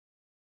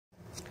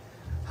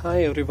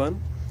Hi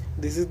everyone,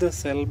 this is the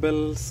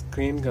Cellbell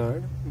screen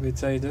guard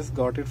which I just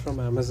got it from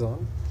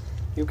Amazon.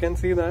 You can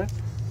see that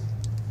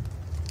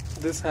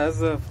this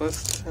has a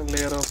first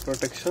layer of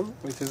protection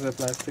which is a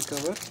plastic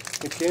cover.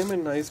 It came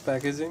in nice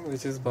packaging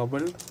which is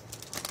bubbled.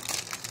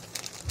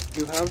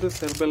 You have the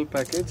Cellbell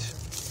package,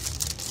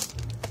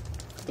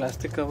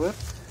 plastic cover.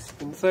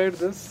 Inside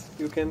this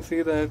you can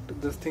see that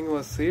this thing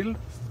was sealed.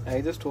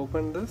 I just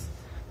opened this,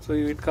 so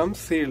it comes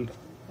sealed.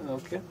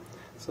 Okay.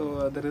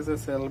 So there is a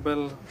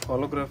Cellbell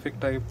holographic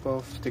type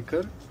of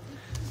sticker,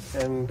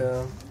 and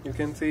you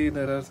can see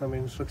there are some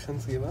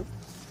instructions given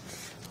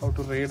how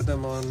to rate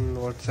them on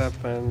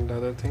WhatsApp and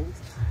other things,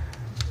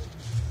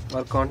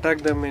 or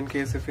contact them in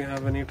case if you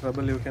have any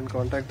trouble. You can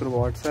contact through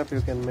WhatsApp,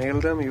 you can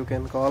mail them, you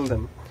can call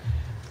them.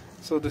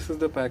 So this is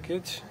the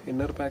package,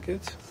 inner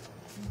package.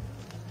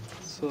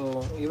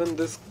 So even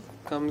this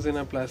comes in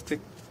a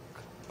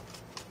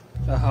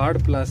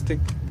hard plastic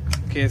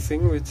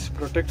casing which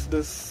protects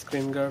this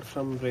screen guard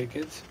from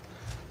breakage.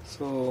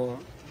 So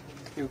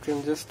you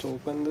can just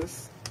open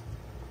this.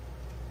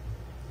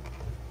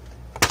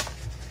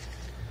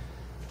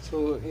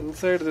 So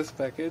inside this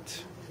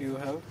package you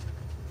have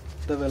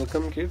the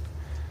welcome kit,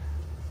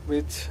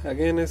 which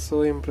again is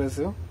so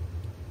impressive.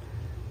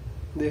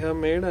 They have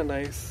made a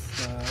nice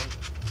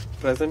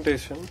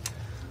presentation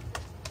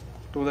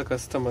to the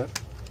customer.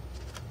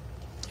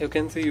 You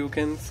can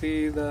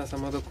see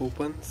some of the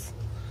coupons.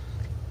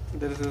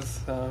 There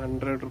is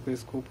 100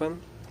 rupees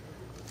coupon,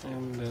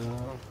 and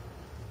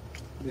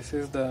this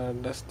is the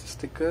dust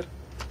sticker,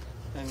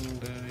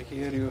 and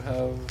here you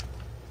have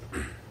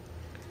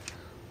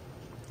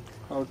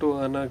how to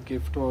earn a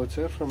gift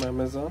voucher from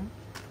Amazon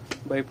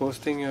by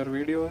posting your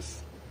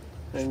videos,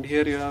 and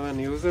here you have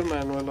a user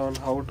manual on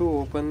how to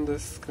open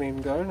this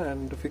screen guard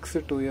and fix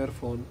it to your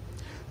phone.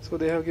 So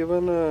they have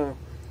given a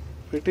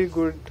pretty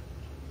good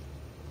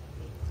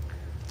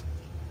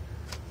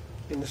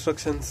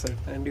instruction set,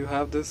 and you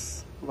have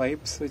this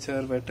wipes which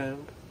are wet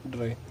and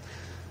dry.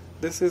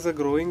 This is a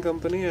growing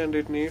company and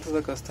it needs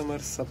the customer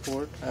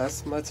support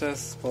as much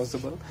as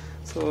possible.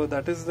 So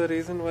that is the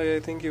reason why I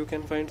think you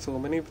can find so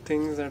many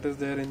things that is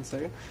there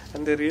inside,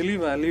 and they really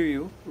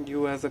value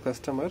you as a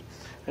customer.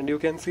 And you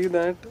can see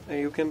that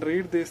you can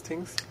read these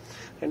things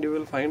and you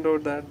will find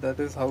out that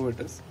is how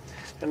it is.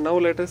 And now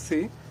let us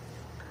see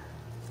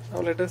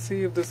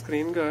if the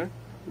screen guard,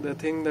 the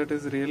thing that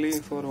is really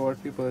for what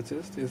we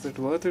purchased, is it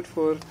worth it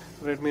for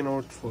Redmi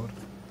Note 4.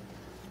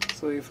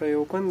 So if I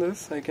open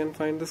this, I can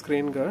find the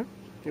screen guard.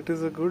 It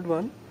is a good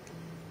one,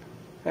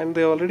 and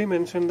they already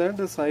mentioned that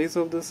the size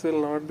of this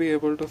will not be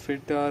able to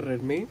fit our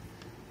Redmi.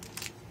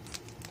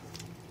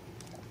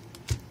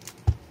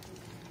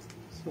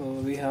 So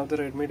we have the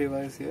Redmi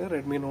device here,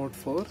 Redmi Note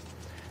 4,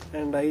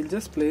 and I'll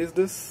just place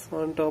this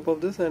on top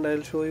of this and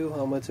I'll show you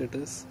how much it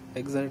is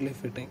exactly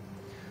fitting.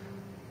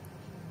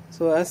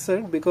 So as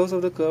said, because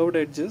of the curved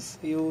edges,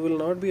 you will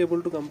not be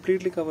able to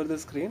completely cover the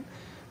screen,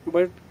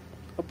 but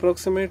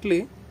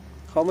approximately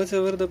how much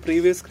ever the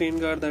previous screen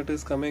guard that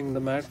is coming, the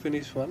matte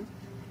finish one,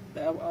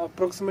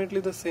 approximately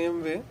the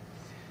same way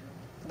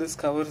this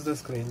covers the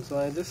screen. So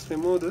I just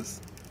remove this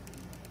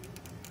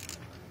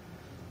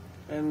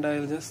and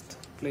I'll just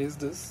place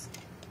this,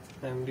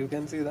 and you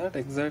can see that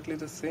exactly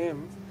the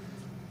same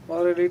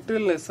or a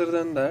little lesser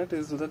than that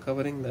is the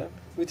covering that,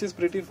 which is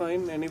pretty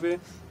fine. Anyway,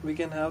 we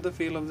can have the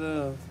feel of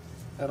the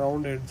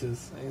round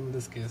edges in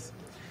this case.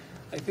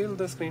 I feel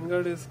the screen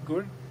guard is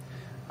good.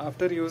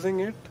 After using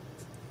it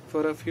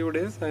for a few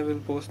days, I will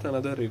post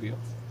another review.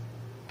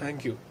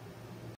 Thank you.